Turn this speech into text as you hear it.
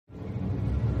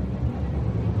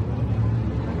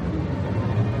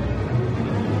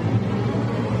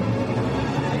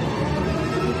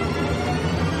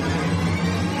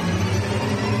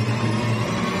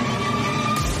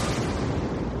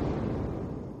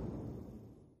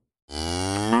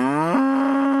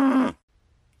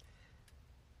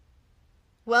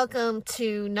Welcome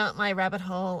to Not My Rabbit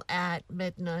Hole at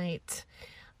Midnight.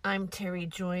 I'm Terry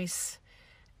Joyce,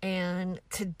 and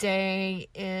today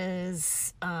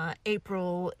is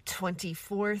April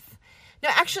 24th. No,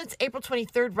 actually, it's April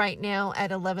 23rd right now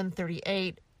at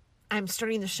 11:38. I'm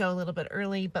starting the show a little bit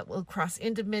early, but we'll cross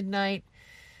into midnight,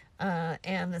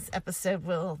 and this episode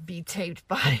will be taped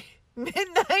by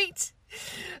midnight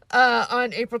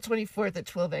on April 24th at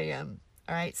 12 a.m.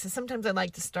 All right, so sometimes I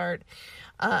like to start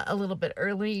a little bit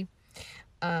early.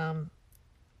 Instagram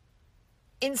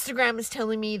is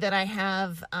telling me that I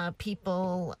have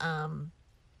people,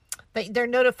 they're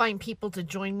notifying people to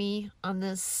join me on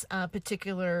this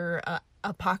particular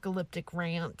apocalyptic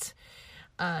rant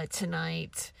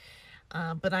tonight.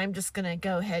 But I'm just going to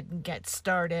go ahead and get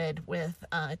started with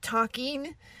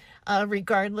talking,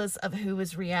 regardless of who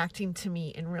is reacting to me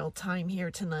in real time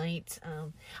here tonight.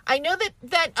 I know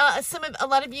that a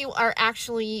lot of you are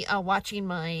actually watching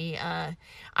my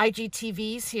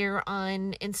IGTVs here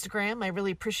on Instagram. I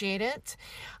really appreciate it.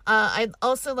 I'd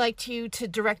also like to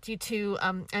direct you to,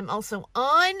 I'm also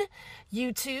on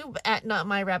YouTube at Not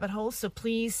My Rabbit Hole, so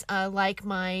please like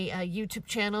my YouTube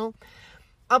channel.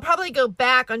 I'll probably go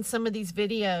back on some of these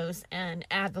videos and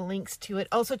add the links to it.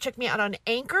 Also, check me out on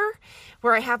Anchor,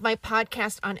 where I have my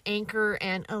podcast on Anchor.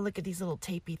 And, oh, look at these little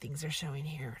tapey things they're showing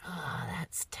here. Oh,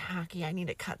 that's tacky. I need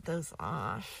to cut those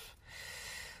off.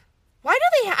 Why do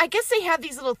they I guess they have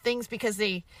these little things because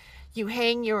you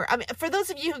hang your... I mean, for those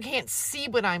of you who can't see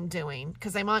what I'm doing,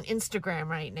 because I'm on Instagram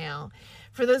right now,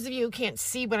 for those of you who can't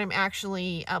see what I'm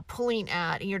actually pulling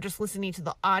at, and you're just listening to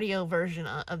the audio version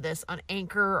of this on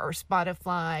Anchor or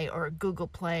Spotify or Google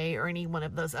Play or any one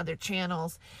of those other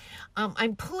channels,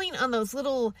 I'm pulling on those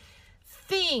little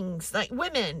things, like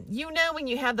women, when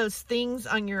you have those things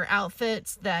on your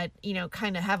outfits that,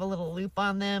 kind of have a little loop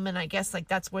on them, and I guess like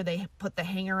that's where they put the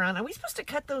hanger on. Are we supposed to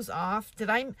cut those off? Did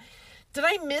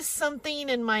I miss something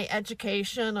in my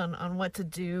education on what to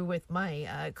do with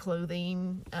my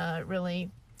clothing,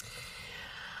 really?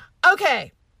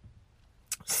 Okay.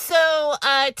 So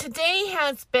today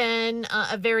has been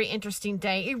a very interesting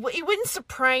day. It wouldn't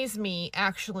surprise me,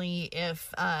 actually,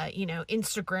 if,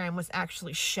 Instagram was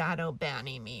actually shadow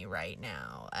banning me right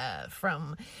now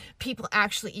from people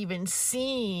actually even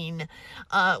seeing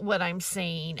what I'm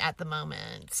saying at the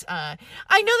moment. I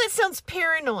know that sounds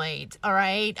paranoid, all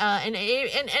right?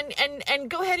 And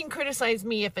go ahead and criticize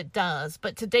me if it does.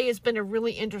 But today has been a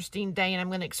really interesting day, and I'm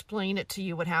going to explain it to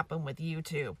you what happened with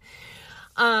YouTube.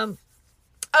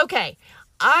 Okay,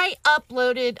 I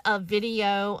uploaded a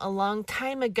video a long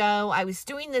time ago. I was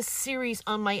doing this series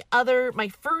on my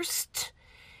first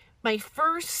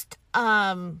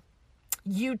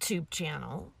YouTube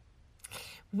channel,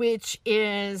 which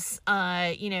is,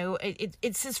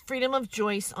 it says Freedom of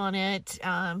Joyce on it,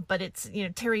 but it's,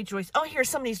 Terry Joyce. Oh, here,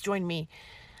 somebody's joined me.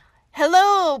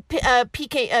 Hello,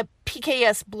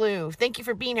 PKS Blue. Thank you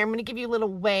for being here. I'm going to give you a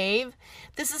little wave.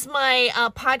 This is my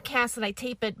podcast that I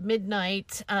tape at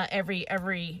midnight every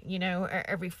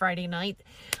Friday night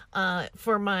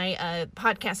for my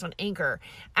podcast on Anchor.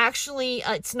 Actually,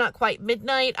 it's not quite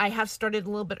midnight. I have started a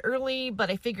little bit early,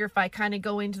 but I figure if I kind of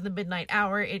go into the midnight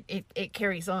hour, it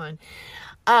carries on.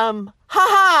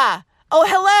 Haha! Oh,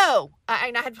 hello.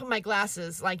 I had to put my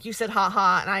glasses, like you said,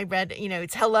 haha, and I read,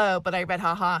 it's hello, but I read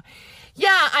haha.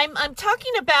 Yeah, I'm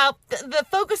talking about the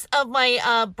focus of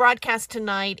my broadcast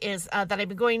tonight is that I've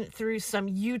been going through some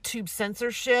YouTube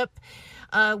censorship,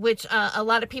 which a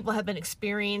lot of people have been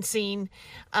experiencing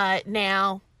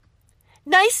now.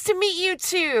 Nice to meet you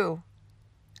too.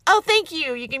 Oh, thank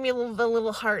you. You gave me the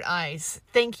little heart eyes.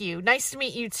 Thank you. Nice to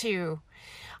meet you too.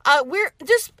 We're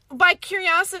just by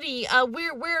curiosity,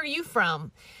 where are you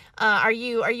from? Are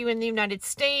you in the United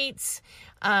States?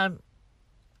 I'm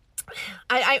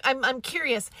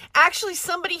curious. Actually,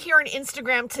 somebody here on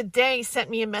Instagram today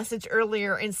sent me a message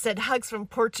earlier and said hugs from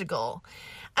Portugal.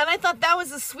 And I thought that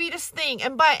was the sweetest thing.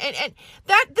 And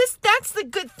that's the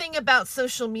good thing about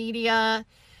social media,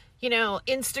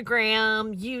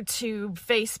 Instagram, YouTube,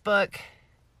 Facebook.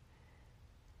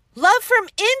 Love from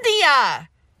India.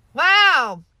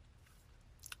 Wow.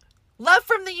 Love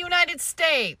from the United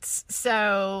States.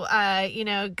 So, I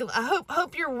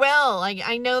hope you're well.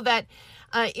 I know that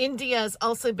India has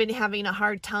also been having a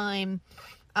hard time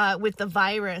with the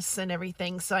virus and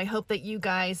everything. So I hope that you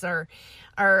guys are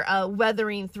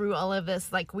weathering through all of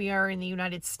this like we are in the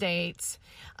United States.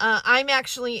 I'm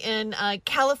actually in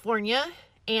California,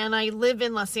 and I live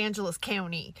in Los Angeles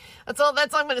County. That's all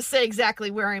I'm going to say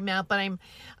exactly where I'm at, but I'm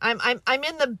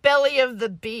in the belly of the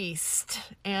beast,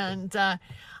 and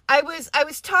I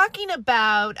was talking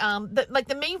about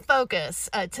the main focus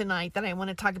tonight that I want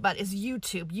to talk about is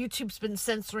YouTube. YouTube's been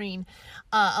censoring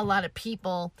a lot of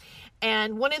people,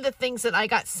 and one of the things that I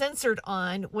got censored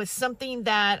on was something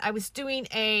that I was doing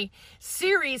a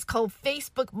series called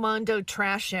Facebook Mondo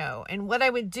Trash Show, and what I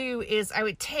would do is I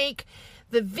would take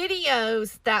the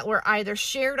videos that were either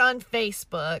shared on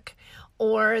Facebook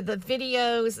or the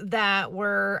videos that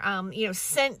were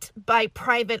sent by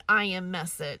private IM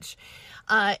message.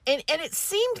 And it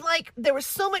seemed like there was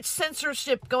so much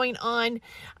censorship going on.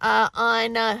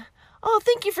 Oh,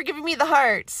 thank you for giving me the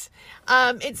hearts.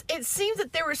 It seems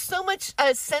that there was so much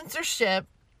censorship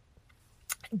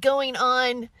going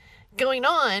on.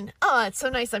 Oh, it's so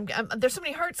nice. There's so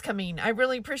many hearts coming. I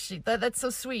really appreciate that. That's so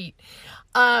sweet.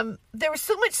 There was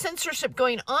so much censorship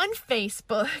going on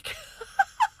Facebook.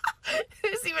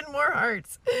 There's even more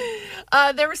hearts.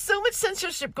 There was so much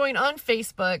censorship going on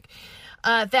Facebook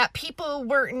that people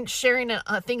weren't sharing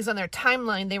things on their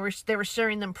timeline. They were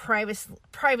sharing them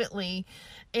privately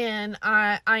in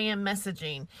IM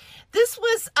messaging. This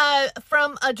was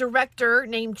from a director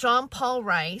named John Paul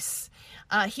Rice.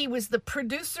 He was the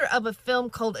producer of a film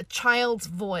called A Child's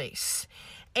Voice.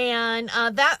 And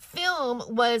that film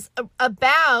was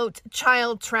about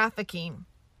child trafficking.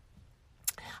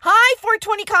 Hi,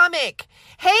 420 Comic.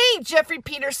 Hey, Jeffrey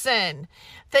Peterson.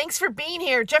 Thanks for being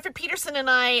here. Jeffrey Peterson and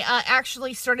I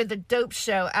actually started the Dope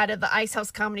Show out of the Ice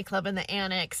House Comedy Club in the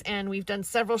Annex, and we've done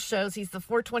several shows. He's the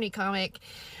 420 Comic,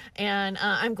 and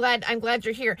I'm glad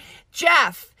you're here.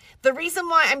 Jeff, the reason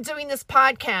why I'm doing this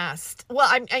podcast, well,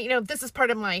 this is part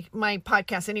of my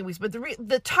podcast anyways, but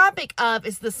the topic of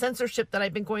is the censorship that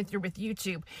I've been going through with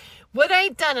YouTube. What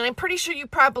I've done, and I'm pretty sure you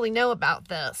probably know about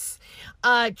this,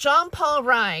 John Paul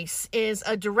Rice is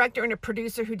a director and a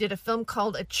producer who did a film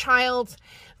called A Child's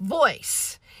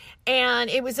Voice. And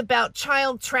it was about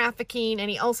child trafficking, and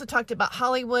he also talked about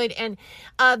Hollywood. And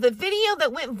the video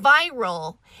that went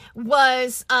viral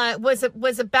was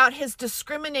about his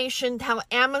discrimination, how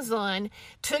Amazon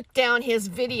took down his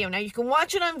video. Now you can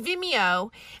watch it on Vimeo,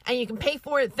 and you can pay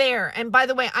for it there. And by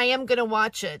the way, I am going to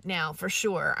watch it now for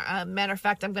sure. Matter of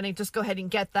fact, I'm going to just go ahead and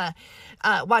get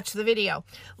watch the video.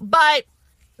 But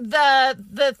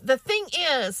the thing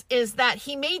is that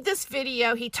he made this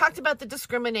video, he talked about the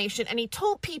discrimination, and he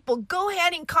told people, go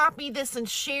ahead and copy this and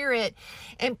share it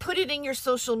and put it in your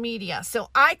social media.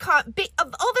 So all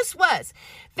this was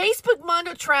Facebook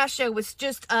Mondo Trash Show was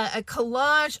just a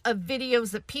collage of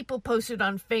videos that people posted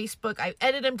on Facebook. I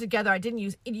edited them together. I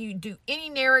didn't do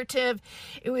any narrative.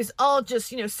 It was all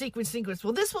just, sequence.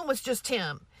 Well, this one was just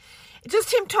him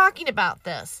talking about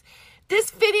this. This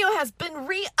video has been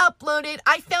re-uploaded.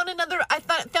 I found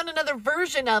another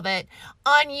version of it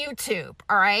on YouTube,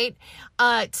 all right,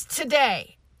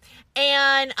 today.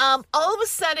 And all of a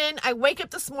sudden, I wake up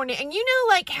this morning, and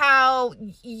like how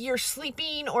you're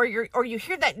sleeping or you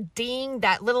hear that ding,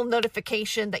 that little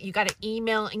notification that you got an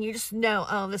email, and you just know,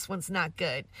 oh, this one's not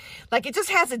good. Like, it just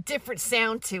has a different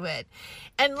sound to it.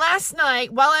 And last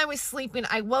night, while I was sleeping,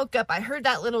 I woke up, I heard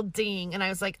that little ding, and I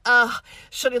was like,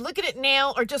 should I look at it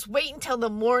now or just wait until the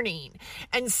morning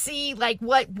and see like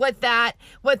what that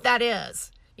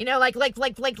is?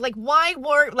 Why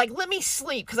work? Like, let me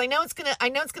sleep, because I know it's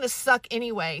gonna suck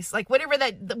anyways. Like, whatever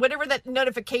that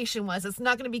notification was, it's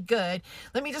not gonna be good.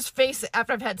 Let me just face it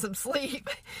after I've had some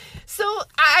sleep. So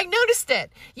I noticed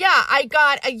it. Yeah, I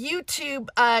got a YouTube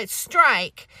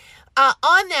strike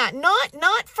on that.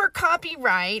 Not for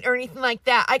copyright or anything like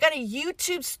that. I got a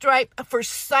YouTube strike for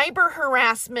cyber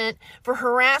harassment,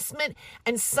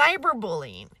 and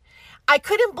cyberbullying. I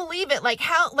couldn't believe it.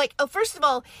 First of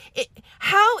all,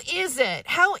 how is it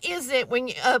when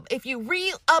if you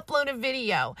re-upload a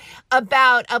video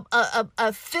about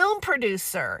a film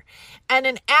producer and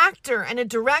an actor and a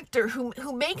director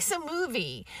who makes a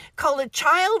movie called A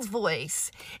Child's Voice,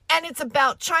 and it's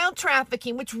about child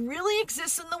trafficking, which really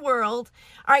exists in the world.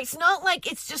 All right, it's not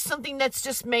like it's just something that's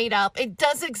just made up. It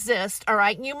does exist. All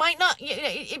right, you might not,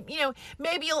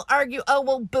 maybe you'll argue, oh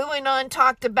well, Boo and On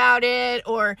talked about it,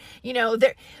 or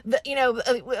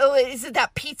is it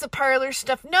that pizza parlor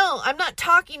stuff? No, I'm not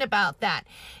talking about that.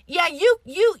 Yeah, you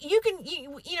can,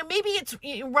 maybe it's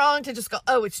wrong to just go,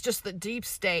 oh, it's just the deep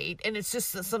state and it's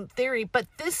just some theory, but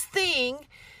this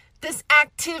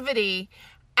activity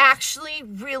actually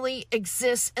really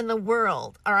exists in the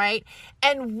world, all right?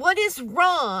 And what is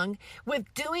wrong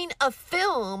with doing a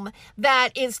film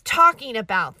that is talking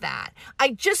about that?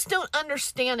 I just don't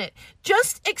understand it.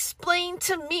 Just explain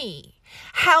to me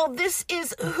how this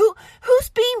is, who's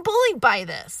being bullied by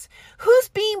this? Who's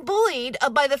being bullied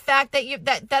by the fact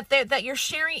that you're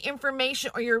sharing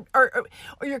information, or you're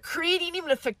creating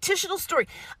even a fictional story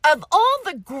of all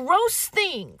the gross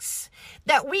things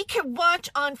that we can watch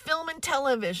on film and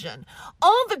television,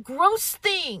 all the gross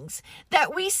things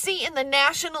that we see in the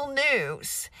national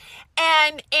news,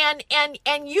 and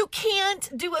you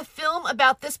can't do a film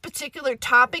about this particular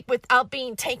topic without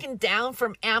being taken down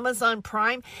from Amazon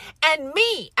Prime. And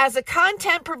me, as a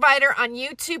content provider on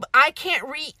YouTube, I can't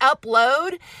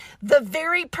re-upload the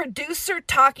very producer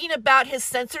talking about his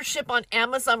censorship on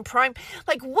Amazon Prime.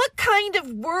 Like, what kind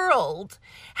of world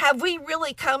have we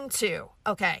really come to?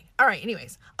 Okay, all right,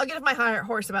 anyways, I'll get off my high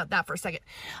horse about that for a second.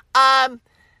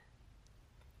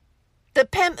 The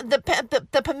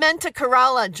Pimenta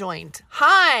Kerala joined.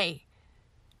 Hi.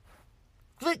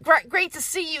 Great to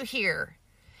see you here.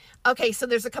 Okay, so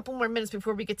there's a couple more minutes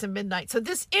before we get to midnight. So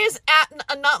this is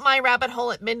at Not My Rabbit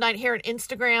Hole at midnight here on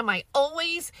Instagram. I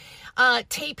always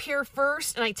tape here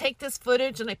first, and I take this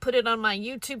footage and I put it on my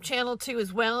YouTube channel too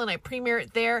as well, and I premiere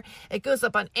it there. It goes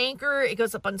up on Anchor, it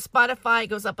goes up on Spotify,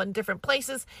 it goes up on different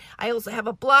places. I also have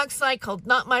a blog site called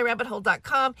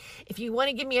notmyrabbithole.com. If you want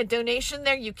to give me a donation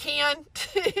there, you can.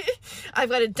 I've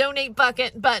got a donate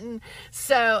button,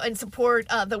 and support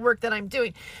the work that I'm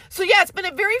doing. So yeah, it's been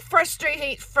a very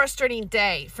frustrating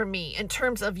day for me in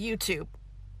terms of YouTube.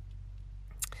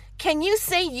 Can you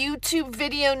say YouTube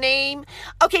video name?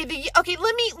 Okay,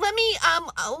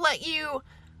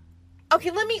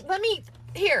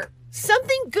 here.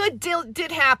 Something good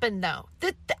did happen though.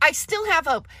 I still have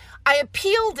hope. I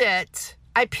appealed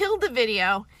the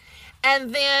video,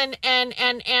 and then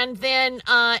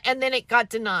it got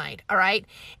denied. All right.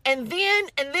 And then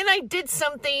I did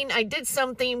something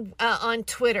on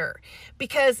Twitter,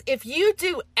 because if you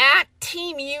do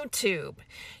 @Team YouTube,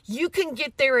 you can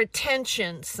get their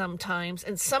attention sometimes,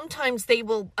 and sometimes they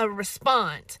will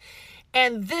respond.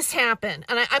 And this happened,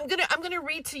 and I'm gonna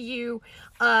read to you,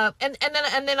 and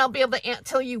then I'll be able to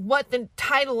tell you what the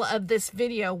title of this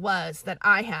video was that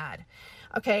I had.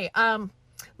 Okay.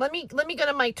 Let me go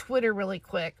to my Twitter really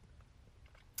quick.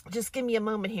 Just give me a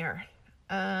moment here.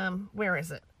 Where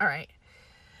is it? All right.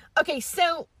 Okay,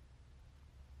 so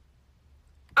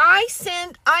I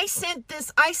sent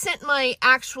my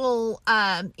actual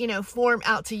form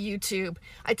out to YouTube.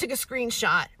 I took a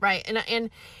screenshot, right? And I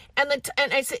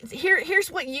said, here's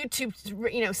what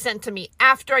YouTube sent to me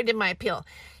after I did my appeal.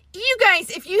 You guys,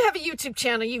 if you have a YouTube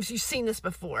channel, you've seen this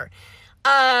before.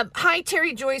 Hi,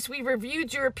 Terry Joyce. We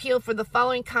reviewed your appeal for the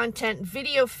following content: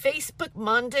 video, Facebook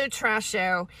Mondo Trash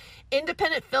Show,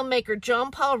 independent filmmaker John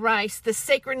Paul Rice, The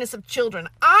Sacredness of Children.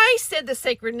 I said The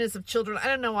Sacredness of Children. I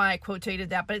don't know why I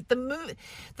quoted that, but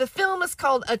the film is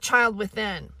called A Child's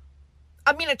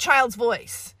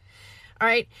Voice. All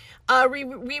right.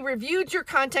 We reviewed your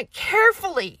content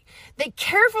carefully. They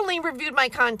carefully reviewed my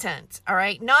content. All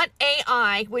right. Not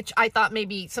AI, which I thought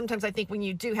maybe sometimes I think when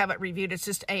you do have it reviewed, it's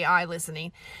just AI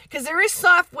listening, because there is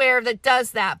software that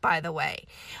does that, by the way.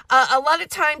 A lot of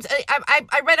times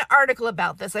I read an article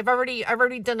about this. I've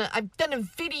done a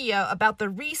video about the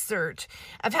research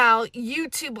of how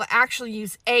YouTube will actually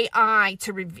use AI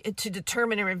to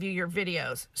determine and review your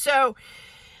videos. So,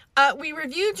 we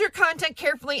reviewed your content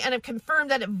carefully and have confirmed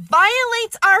that it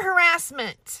violates our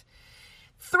harassment,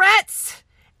 threats,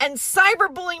 and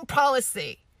cyberbullying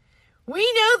policy. We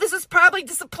know this is probably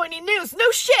disappointing news.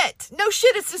 No shit,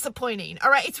 it's disappointing.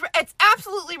 All right, it's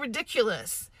absolutely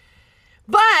ridiculous.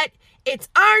 But it's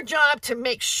our job to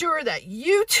make sure that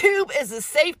YouTube is a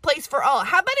safe place for all.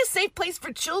 How about a safe place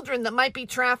for children that might be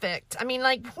trafficked? I mean,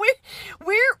 like, where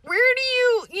do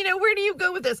you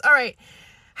go with this? All right.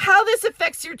 How this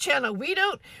affects your channel. We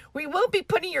won't be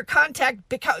putting your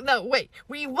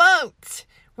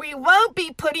we won't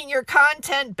be putting your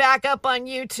content back up on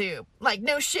YouTube. Like,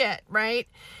 no shit, right?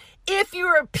 If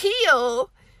your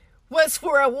appeal was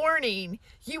for a warning,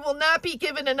 you will not be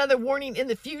given another warning in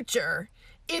the future.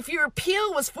 If your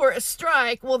appeal was for a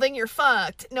strike, well, then you're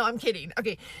fucked. No, I'm kidding.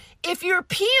 Okay. If your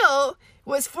appeal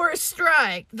was for a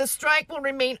strike, the strike will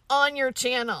remain on your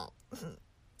channel.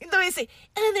 Let me say,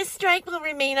 the strike will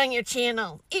remain on your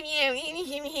channel. You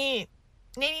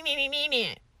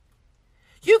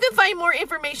can find more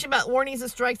information about warnings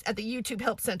and strikes at the YouTube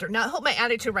Help Center. Now, I hope my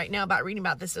attitude right now about reading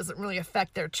about this doesn't really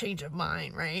affect their change of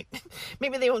mind, right?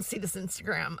 Maybe they won't see this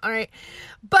Instagram, all right?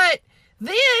 But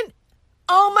then,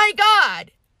 oh my God.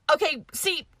 Okay,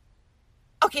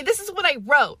 this is what I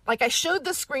wrote. Like, I showed the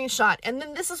screenshot, and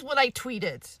then this is what I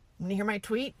tweeted. Want to hear my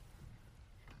tweet?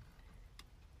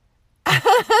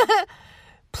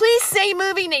 Please say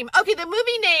movie name. Okay, the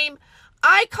movie name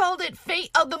I called it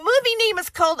Fate. Oh, the movie name is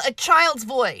called A Child's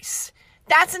Voice.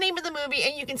 That's the name of the movie,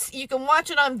 and you can watch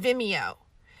it on Vimeo.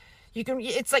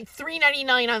 It's like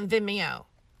 $3.99 on Vimeo.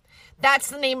 That's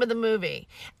the name of the movie.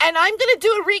 And I'm going to do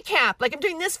a recap. Like, I'm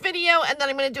doing this video, and then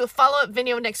I'm going to do a follow-up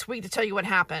video next week to tell you what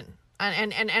happened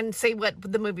and say what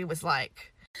the movie was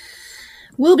like.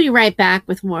 We'll be right back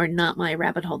with more Not My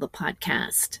Rabbit Hole, the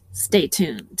podcast. Stay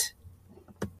tuned.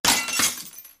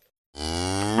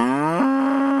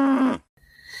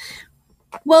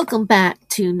 Welcome back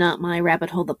to Not My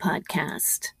Rabbit Hole, the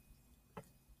podcast.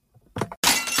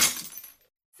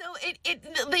 So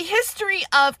the history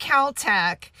of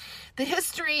Caltech, the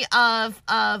history of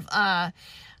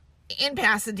in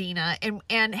Pasadena,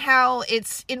 and how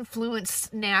it's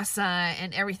influenced NASA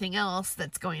and everything else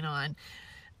that's going on,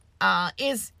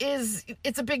 it's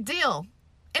a big deal.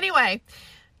 Anyway,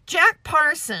 Jack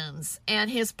Parsons and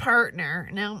his partner,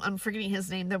 now I'm forgetting his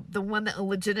name, the one that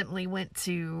legitimately went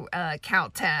to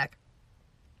Caltech.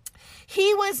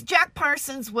 Jack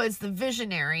Parsons was the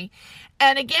visionary,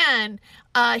 and again,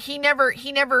 he never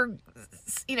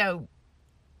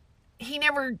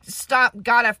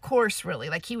got off course, really.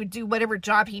 Like, he would do whatever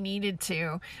job he needed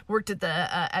to, worked at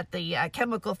the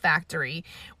chemical factory,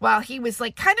 while he was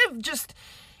like kind of just,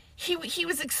 he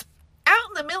was out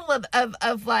in the middle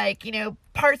of like,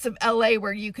 parts of LA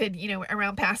where you could,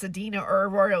 around Pasadena or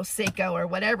Arroyo Seco or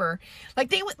whatever. Like,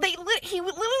 they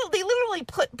literally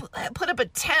put up a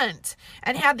tent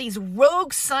and had these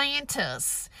rogue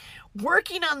scientists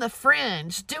working on the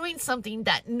fringe, doing something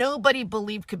that nobody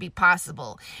believed could be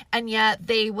possible, and yet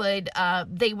they would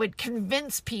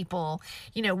convince people,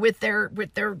 with their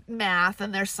math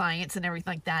and their science and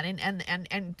everything like that,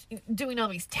 and doing all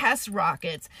these test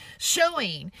rockets,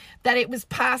 showing that it was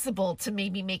possible to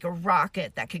maybe make a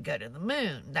rocket that could go to the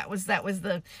moon. That was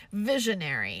the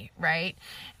visionary, right?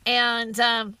 And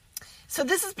so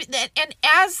this is, and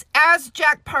as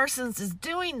Jack Parsons is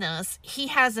doing this, he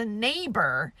has a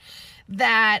neighbor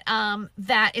that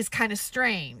is kind of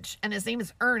strange, and his name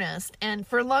is Ernest. And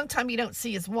for a long time, you don't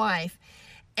see his wife.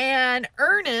 And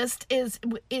Ernest is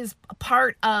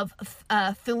part of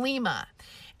Thelema,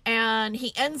 and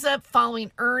he ends up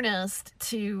following Ernest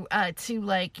to a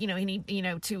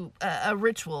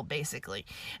ritual, basically.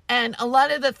 And a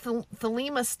lot of the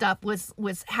Thelema stuff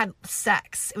had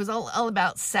sex. It was all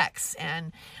about sex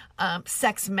and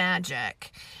sex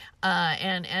magic,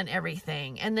 and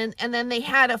everything. And then they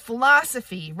had a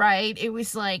philosophy, right? It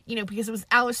was like, because it was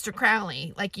Aleister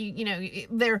Crowley, like,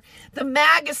 the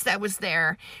magus that was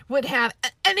there would have,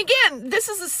 and again, this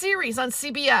is a series on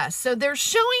CBS, so they're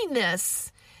showing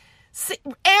this.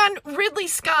 And Ridley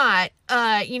Scott,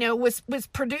 was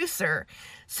producer,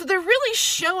 so they're really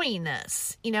showing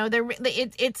this.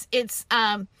 It's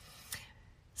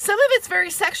some of it's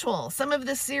very sexual. Some of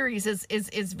the series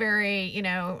is very,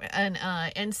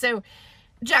 and so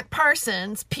Jack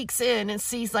Parsons peeks in and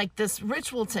sees like this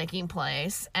ritual taking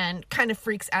place and kind of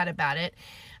freaks out about it.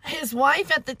 His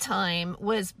wife at the time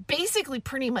was basically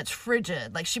pretty much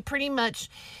frigid. Like, she pretty much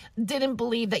didn't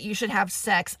believe that you should have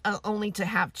sex only to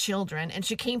have children. And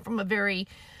she came from a very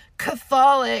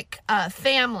Catholic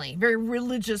family, very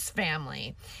religious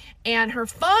family. And her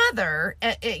father,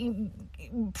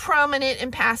 prominent in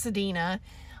Pasadena,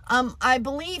 I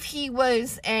believe he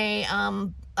was a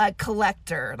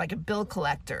collector, like a bill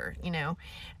collector,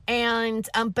 And,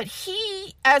 but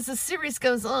he, as the series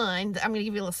goes on, I'm going to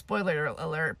give you a little spoiler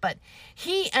alert, but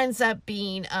he ends up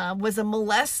being, was a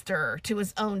molester to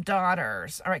his own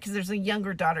daughters. All right. Cause there's a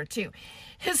younger daughter too.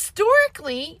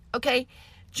 Historically, okay,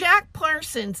 Jack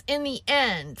Parsons in the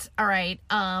end, all right,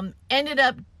 ended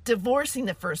up divorcing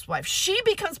the first wife. She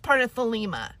becomes part of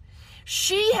Thelema.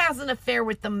 She has an affair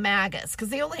with the magus, because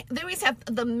they always have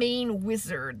the main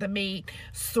wizard, the main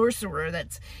sorcerer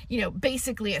that's,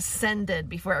 basically ascended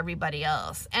before everybody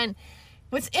else. And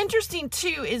what's interesting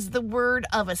too is the word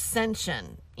of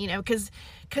ascension, because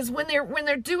when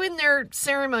they're doing their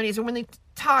ceremonies, or when they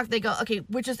talk, they go, okay,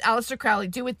 which is Aleister Crowley,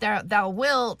 do what thou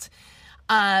wilt,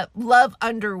 love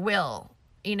under will.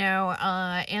 And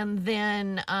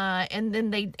then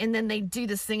they do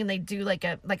this thing, and they do like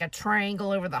a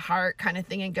triangle over the heart kind of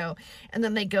thing, and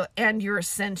then they go, and your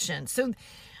ascension. So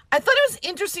I thought it was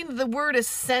interesting that the word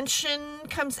ascension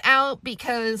comes out,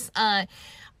 because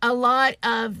a lot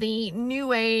of the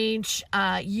new age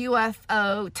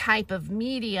UFO type of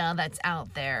media that's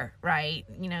out there, right?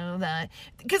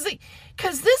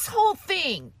 Because this whole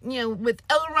thing, with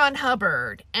L. Ron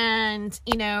Hubbard and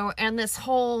this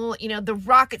whole, the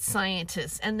rocket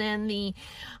scientists, and then the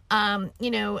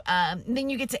Then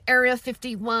you get to Area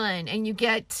 51, and you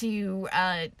get to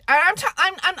I'm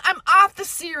off the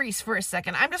series for a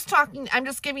second. I'm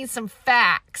just giving some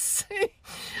facts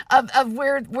of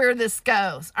where this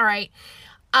goes. All right.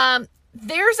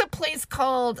 There's a place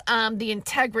called the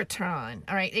Integratron.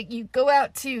 All right. You go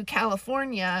out to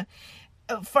California,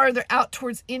 farther out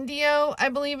towards Indio, I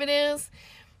believe it is.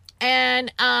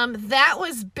 And that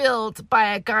was built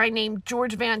by a guy named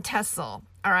George Van Tessel.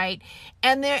 All right.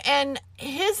 And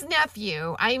his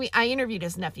nephew, I interviewed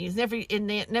his nephew. His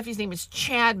nephew's name is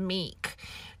Chad Meek.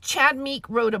 Chad Meek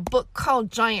wrote a book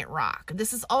called Giant Rock.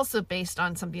 This is also based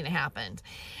on something that happened.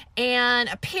 And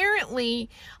apparently,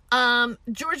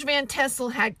 George Van Tessel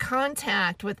had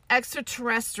contact with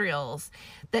extraterrestrials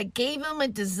that gave him a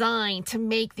design to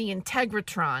make the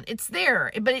Integratron. It's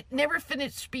there, but it never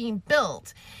finished being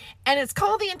built. And it's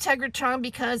called the Integratron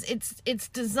because it's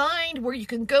designed where you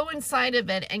can go inside of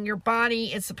it and your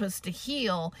body is supposed to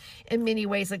heal in many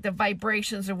ways, like the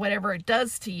vibrations or whatever it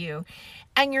does to you.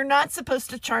 And you're not supposed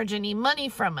to charge any money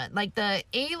from it. Like the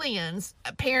aliens,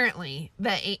 apparently,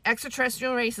 the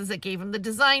extraterrestrial races that gave him the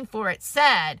design for it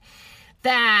said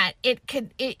that it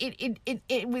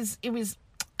was,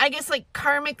 I guess, like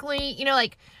karmically,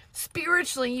 like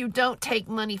spiritually, you don't take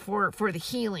money for the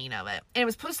healing of it. And it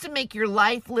was supposed to make your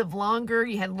life live longer.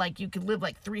 You could live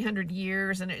like 300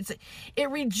 years, and it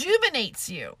rejuvenates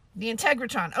you, the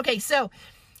Integratron. Okay, so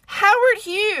Howard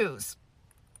Hughes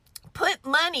put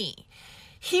money.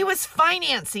 He was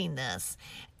financing this.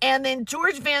 And then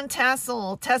George Van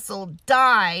Tessel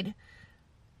died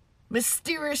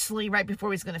mysteriously right before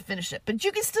he was going to finish it. But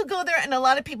you can still go there, and a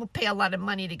lot of people pay a lot of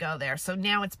money to go there. So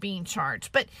now it's being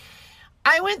charged. But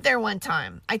I went there one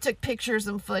time. I took pictures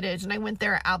and footage, and I went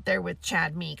out there with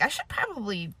Chad Meek. I should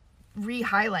probably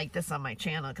re-highlight this on my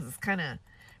channel because it's kind of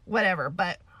whatever.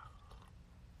 But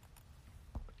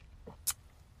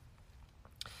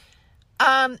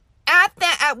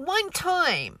at one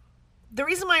time, the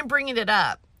reason why I'm bringing it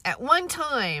up, at one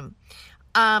time,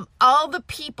 all the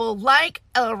people like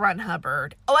L. Ron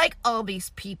Hubbard, like all these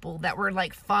people that were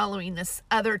like following this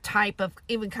other type of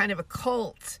even kind of a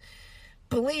cult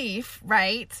belief,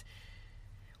 right,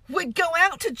 would go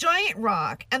out to Giant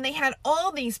Rock, and they had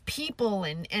all these people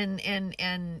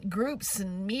and groups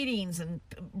and meetings and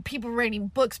people writing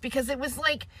books because it was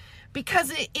like,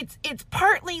 because it's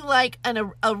partly like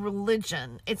a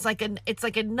religion. It's like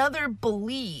another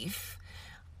belief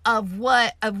of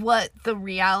what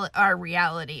our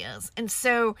reality is. And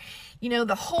so,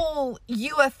 the whole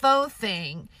UFO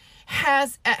thing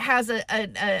has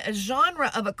a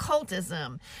genre of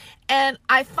occultism. And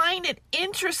I find it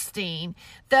interesting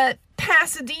that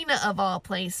Pasadena, of all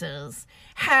places,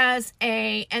 has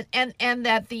and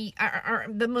that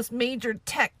the most major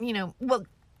tech,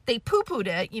 they poo-pooed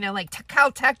it, like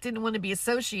Caltech didn't want to be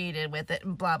associated with it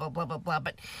and blah, blah, blah, blah, blah.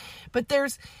 But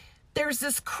there's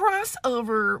this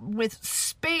crossover with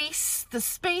the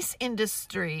space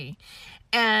industry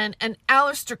and an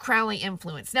Aleister Crowley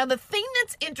influence. Now, the thing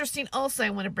that's interesting also I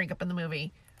want to bring up in the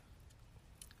movie,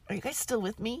 are you guys still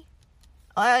with me?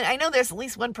 I know there's at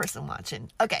least one person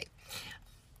watching. Okay.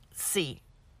 Let's see.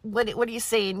 What are you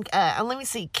saying? Let me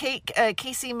see.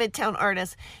 KC Midtown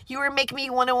Artist. You were making me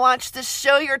want to watch the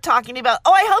show you're talking about.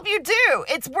 Oh, I hope you do.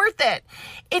 It's worth it.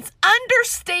 It's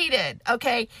understated.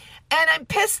 Okay. And I'm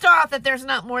pissed off that there's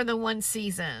not more than one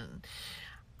season.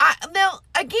 Now,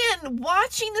 again,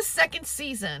 watching the second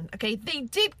season, okay, they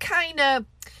did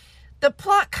the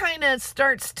plot kind of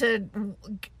starts to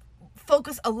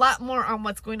focus a lot more on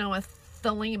what's going on with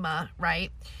Thelema,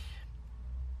 right?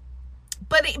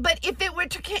 But if it were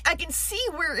to, I can see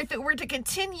where if it were to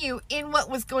continue in what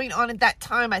was going on at that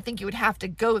time, I think you would have to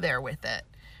go there with it.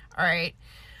 All right.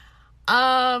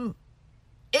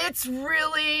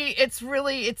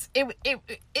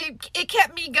 It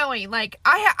kept me going. Like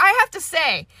I have to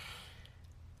say,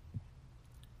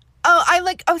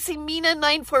 see, Mina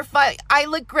 945. I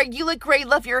look great. You look great.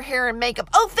 Love your hair and makeup.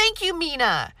 Oh, thank you,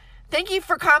 Mina. Thank you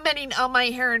for commenting on my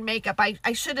hair and makeup.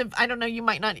 I should have, I don't know, you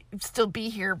might not still be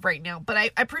here right now, but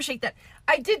I appreciate that.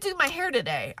 I did do my hair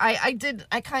today. I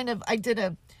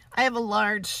have a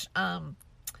large,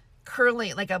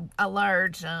 curly, like a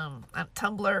large,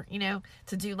 tumbler,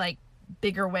 to do like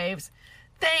bigger waves.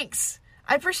 Thanks.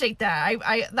 I appreciate that.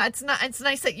 It's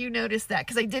nice that you noticed that,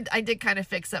 because I did kind of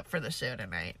fix up for the show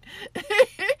tonight.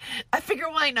 I figure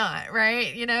why not,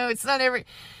 right? It's not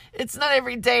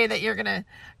every day that you're gonna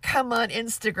come on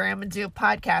Instagram and do a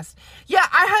podcast. Yeah,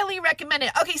 I highly recommend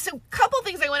it. Okay, so a couple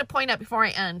things I want to point out before I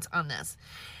end on this.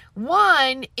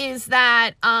 One is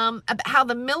that about how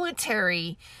the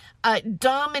military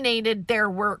dominated their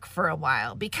work for a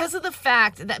while because of the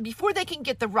fact that before they can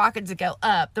get the rocket to go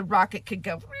up, the rocket could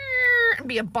go and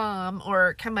be a bomb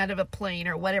or come out of a plane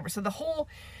or whatever. So the whole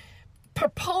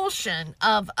propulsion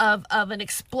of an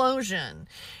explosion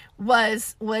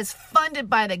was funded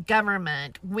by the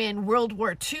government when World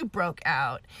War II broke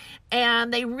out,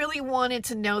 and they really wanted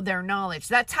to know their knowledge.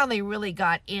 That's how they really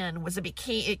got in.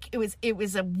 It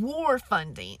was a war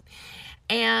funding.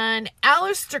 And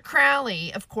Aleister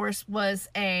Crowley, of course, was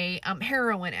a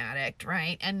heroin addict,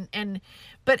 right?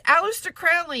 But Aleister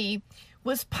Crowley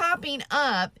was popping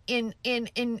up in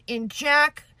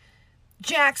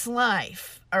Jack's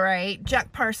life, all right,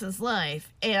 Jack Parsons'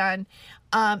 life, and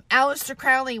Aleister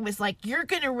Crowley was like, you're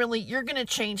gonna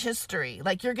change history,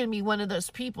 like you're gonna be one of those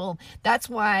people. That's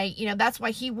why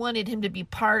he wanted him to be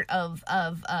part of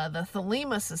the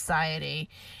Thelema Society.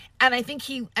 And I think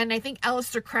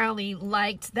Aleister Crowley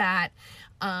liked that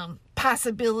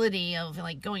possibility of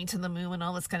like going to the moon and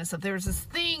all this kind of stuff. There was this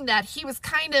thing that he was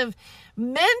kind of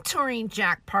mentoring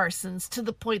Jack Parsons to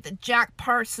the point that Jack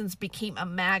Parsons became a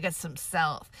Magus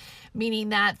himself, meaning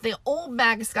that the old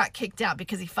Magus got kicked out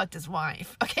because he fucked his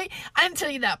wife. Okay, I didn't tell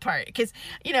you that part because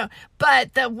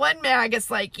but the one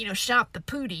Magus shopped the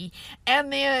pootie,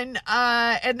 and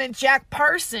then Jack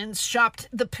Parsons shopped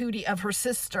the pootie of her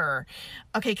sister.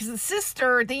 Okay, because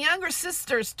the younger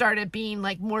sister started being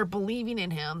like more believing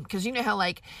in him, because you know how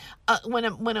like when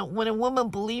a woman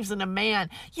believes in a man,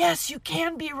 yes, you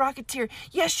can be a Rocketeer.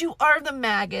 Yes, you are the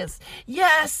Magus.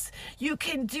 Yes, you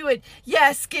can do it.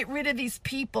 Yes, get rid of these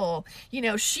people.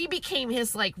 She became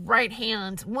his like right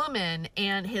hand woman,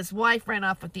 and his wife ran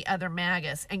off with the other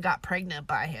Magus and got pregnant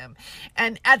by him.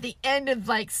 And at the end of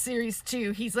like series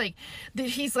 2, he's like,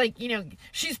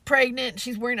 she's pregnant.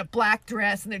 She's wearing a black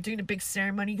dress, and they're doing a big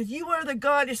ceremony. He goes, "You are the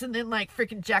goddess," and then like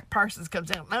freaking Jack Parsons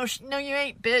comes out. No, you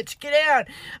ain't, bitch. Get out.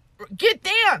 Get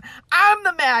down. I'm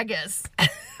the Magus.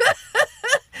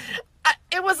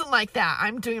 It wasn't like that.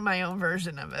 I'm doing my own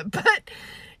version of it, but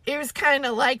it was kind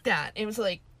of like that. It was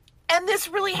like, and this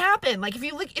really happened. Like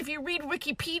if you read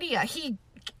Wikipedia, he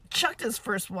chucked his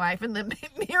first wife and then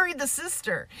married the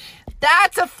sister.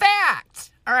 That's a fact.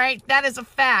 All right, that is a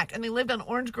fact. And they lived on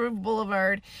Orange Grove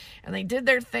Boulevard, and they did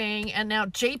their thing. And now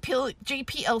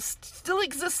JPL still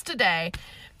exists today,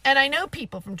 and I know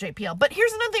people from JPL. But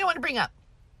here's another thing I want to bring up.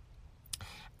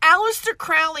 Aleister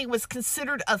Crowley was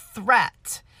considered a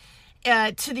threat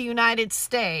to the United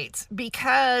States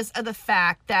because of the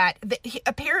fact that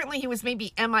apparently he was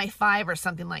maybe MI5 or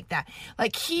something like that.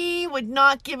 Like he would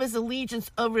not give his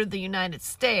allegiance over to the United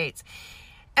States.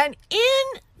 And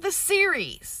in the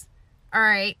series, all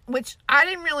right, which I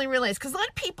didn't really realize, because a lot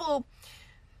of people,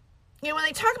 when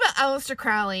they talk about Aleister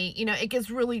Crowley, it gets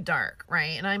really dark,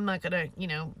 right? And I'm not going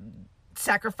to,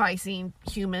 sacrificing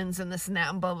humans and this and that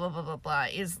and blah, blah, blah, blah, blah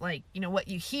is like, what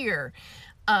you hear.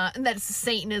 And that it's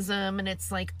Satanism, and it's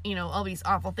like, all these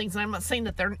awful things. And I'm not saying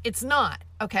that it's not,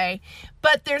 okay?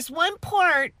 But there's one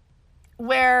part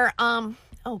where, oh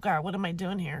God, what am I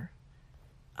doing here?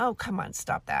 Oh, come on,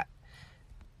 stop that.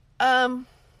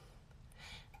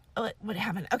 What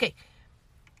happened? Okay.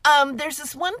 There's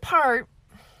this one part,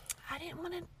 I didn't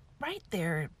want to write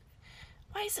there.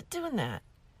 Why is it doing that?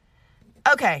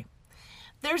 Okay.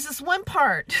 There's this one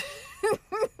part.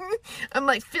 I'm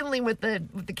like fiddling with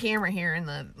the camera here and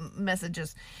the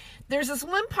messages. There's this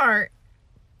one part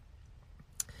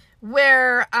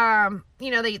where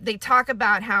they talk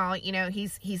about how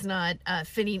he's not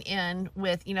fitting in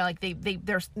with like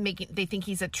they think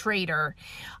he's a traitor.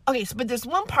 Okay, but there's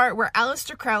one part where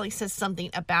Aleister Crowley says something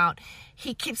about,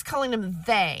 he keeps calling them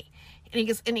they. And he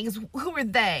goes, who are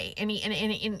they? And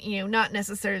not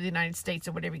necessarily the United States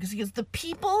or whatever. Because he goes, the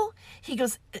people. He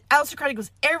goes, Aleister Crowley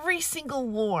goes, every single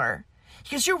war.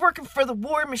 He goes, you're working for the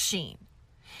war machine.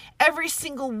 Every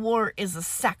single war is a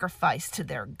sacrifice to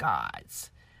their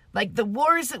gods. Like the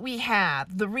wars that we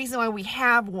have, the reason why we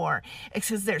have war is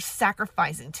because they're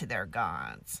sacrificing to their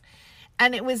gods.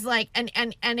 And it was like, and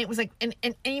it was like, and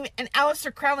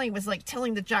Aleister Crowley was like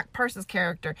telling the Jack Parsons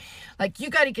character, like, you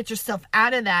got to get yourself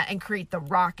out of that and create the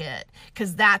rocket,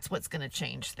 because that's what's going to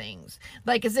change things.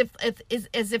 Like as if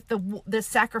the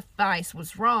sacrifice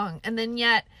was wrong. And then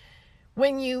yet,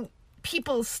 when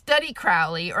people study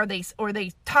Crowley or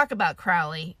they talk about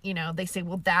Crowley, they say,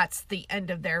 well, that's the end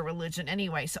of their religion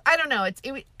anyway. So I don't know.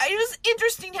 It was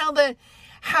interesting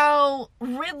how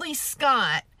Ridley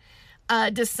Scott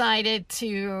decided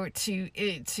to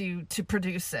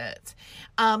produce it.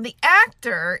 The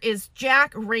actor is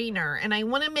Jack Rayner, and I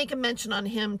want to make a mention on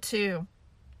him too.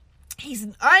 He's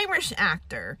an Irish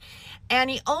actor, and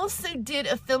he also did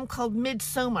a film called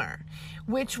Midsommar,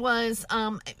 which was,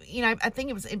 I think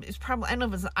it was probably, I don't know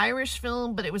if it was an Irish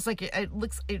film, but it was like,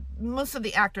 most of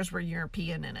the actors were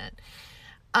European in it.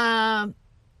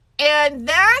 And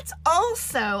that's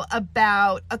also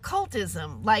about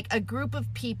occultism, like a group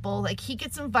of people, like he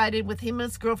gets invited with him and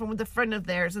his girlfriend with a friend of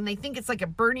theirs, and they think it's like a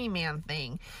Burning Man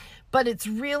thing, but it's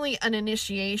really an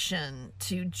initiation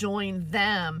to join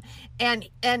them. And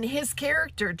his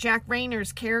character, Jack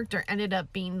Rayner's character, ended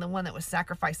up being the one that was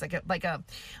sacrificed, like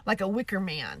a Wicker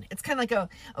Man. It's kind of like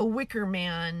a Wicker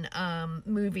Man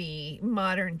movie,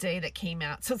 modern day, that came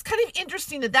out. So it's kind of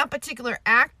interesting that particular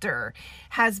actor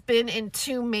has been in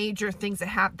two major things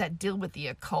that deal with the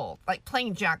occult, like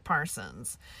playing Jack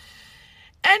Parsons.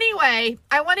 Anyway,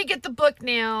 I want to get the book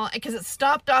now because it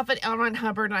stopped off at L. Ron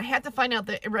Hubbard, and I had to find out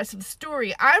the rest of the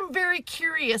story. I'm very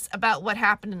curious about what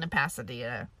happened in the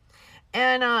Pasadena.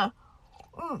 And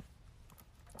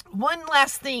one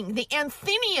last thing, the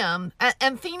Anthenium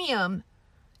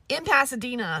in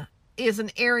Pasadena is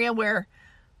an area where,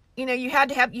 you had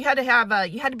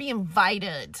to be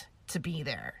invited to be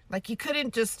there. Like you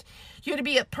had to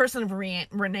be a person of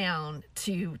renown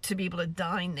to be able to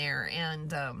dine there.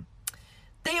 And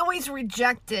they always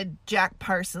rejected Jack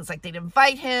Parsons. Like they'd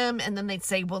invite him and then they'd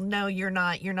say, well, no, you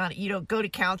don't go to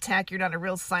Caltech. You're not a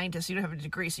real scientist. You don't have a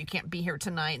degree, so you can't be here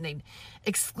tonight. And they'd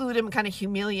exclude him, kind of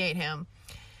humiliate him.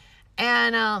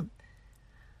 And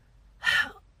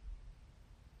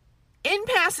in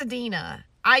Pasadena,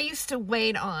 I used to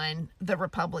wait on the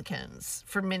Republicans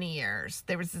for many years.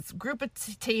 There was this group at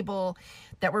the table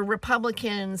that were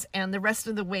Republicans, and the rest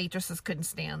of the waitresses couldn't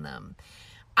stand them.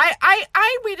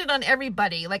 I waited on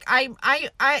everybody. Like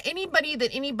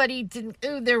anybody didn't,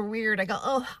 they're weird, I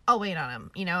go, I'll wait on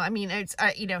them.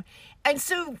 And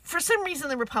so for some reason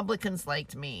the Republicans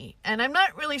liked me, and I'm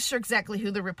not really sure exactly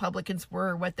who the Republicans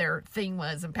were, what their thing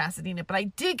was in Pasadena, but I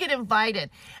did get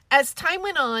invited. As time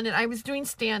went on and I was doing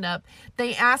stand-up,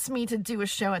 they asked me to do a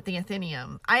show at the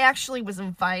Athenaeum. I actually was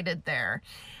invited there.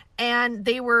 And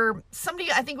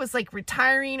somebody I think was like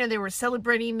retiring, or they were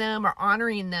celebrating them or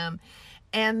honoring them.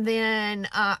 And then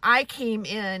I came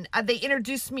in, they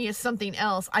introduced me as something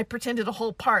else. I pretended a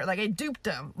whole part, like I duped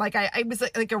them. Like I was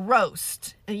like a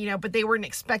roast, but they weren't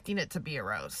expecting it to be a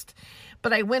roast.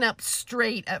 But I went up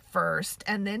straight at first,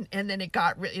 and then it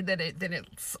got really, then it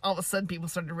all of a sudden people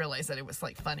started to realize that it was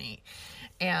like funny.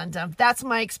 And that's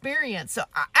my experience. So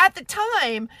at the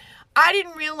time, I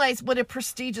didn't realize what a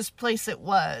prestigious place it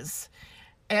was.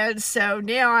 And so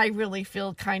now I really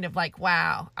feel kind of like,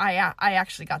 wow, I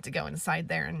actually got to go inside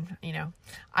there, and,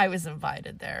 I was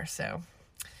invited there. So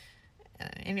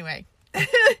anyway,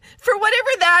 for whatever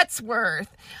that's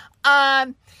worth,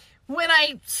 when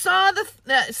I saw the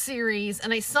series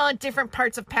and I saw different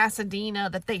parts of Pasadena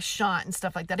that they shot and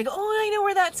stuff like that, I go, I know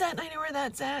where that's at, and I know where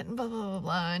that's at, and blah, blah, blah,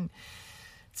 blah. And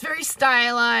it's very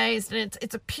stylized, and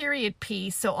it's a period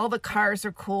piece, so all the cars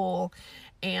are cool.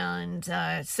 And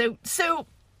so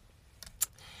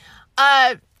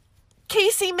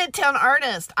KC Midtown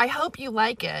Artist, I hope you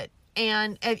like it.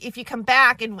 And if you come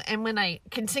back and when I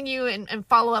continue and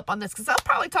follow up on this, because I'll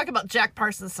probably talk about Jack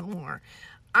Parsons some more.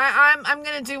 I'm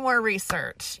going to do more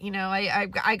research.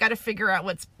 I got to figure out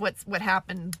what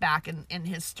happened back in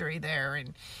history there,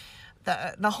 and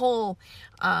the whole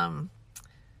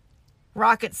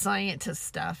rocket scientist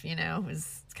stuff,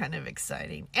 was kind of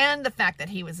exciting. And the fact that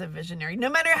he was a visionary. No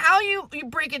matter how you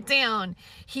break it down,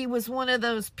 he was one of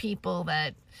those people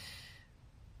that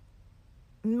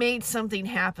made something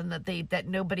happen that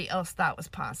nobody else thought was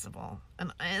possible.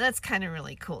 And that's kind of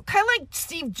really cool. Kind of like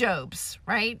Steve Jobs,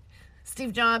 right?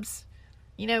 Steve Jobs,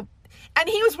 and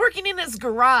he was working in his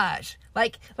garage.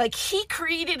 Like he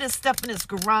created his stuff in his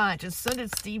garage, and so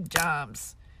did Steve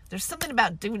Jobs. There's something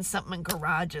about doing something in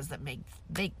garages that make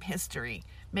history,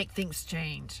 make things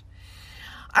change.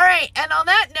 All right, and on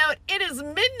that note, it is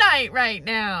midnight right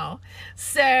now.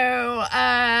 So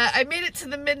I made it to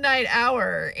the midnight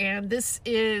hour, and this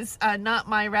is Not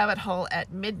My Rabbit Hole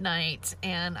at Midnight,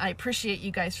 and I appreciate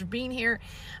you guys for being here.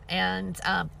 And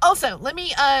also, let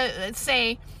me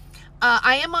say,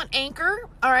 I am on Anchor,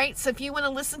 all right? So if you want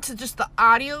to listen to just the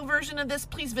audio version of this,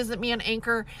 please visit me on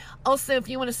Anchor. Also, if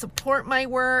you want to support my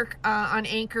work on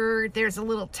Anchor, there's a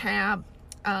little tab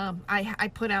I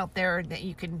put out there that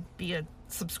you can be a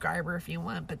subscriber if you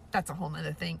want, but that's a whole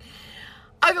nother thing.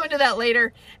 I'll go into that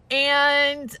later.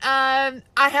 And I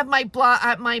have my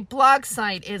blog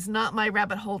site is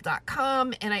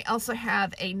notmyrabbithole.com, and I also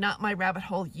have a Not My Rabbit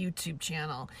Hole YouTube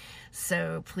channel.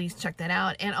 So please check that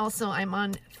out. And also I'm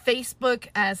on Facebook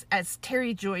as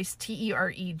Terry Joyce,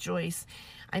 Tere Joyce.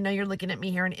 I know you're looking at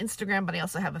me here on Instagram, but I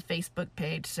also have a Facebook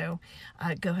page. So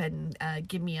go ahead and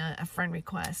give me a friend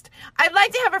request. I'd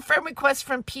like to have a friend request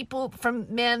from people,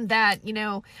 from men that, you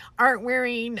know, aren't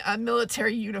wearing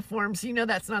military uniforms. You know,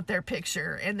 that's not their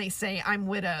picture. And they say, I'm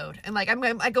widowed. And like,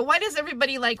 I go, why does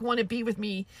everybody like want to be with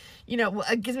me? You know,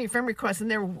 gives me friend requests and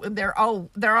they're all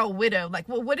widowed. Like,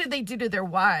 well, what did they do to their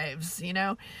wives? You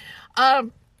know?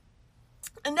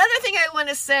 Another thing I want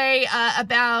to say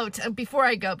about before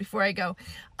I go,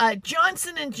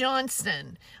 Johnson and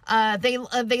Johnson,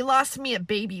 they lost me at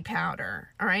baby powder.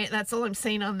 All right, that's all I'm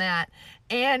saying on that.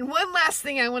 And one last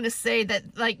thing I want to say,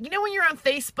 that, like, you know, when you're on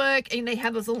Facebook and they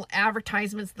have those little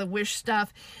advertisements, the Wish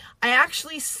stuff, I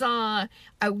actually saw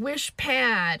a Wish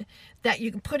pad that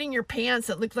you can put in your pants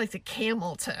that looked like a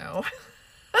camel toe.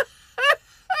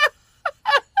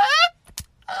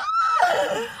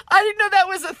 I didn't know that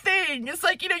was a thing. It's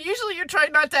like, you know, usually you're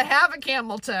trying not to have a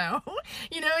camel toe.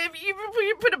 You know, if you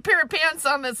put a pair of pants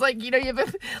on that's like, you know, you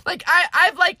have like,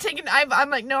 I'm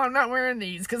like, no, I'm not wearing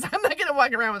these because I'm not going to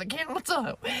walk around with a camel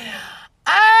toe.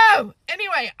 Oh,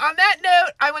 anyway, on that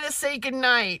note, I want to say good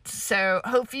night. So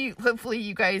hopefully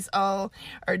you guys all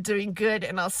are doing good,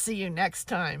 and I'll see you next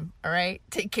time. All right,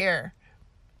 take care.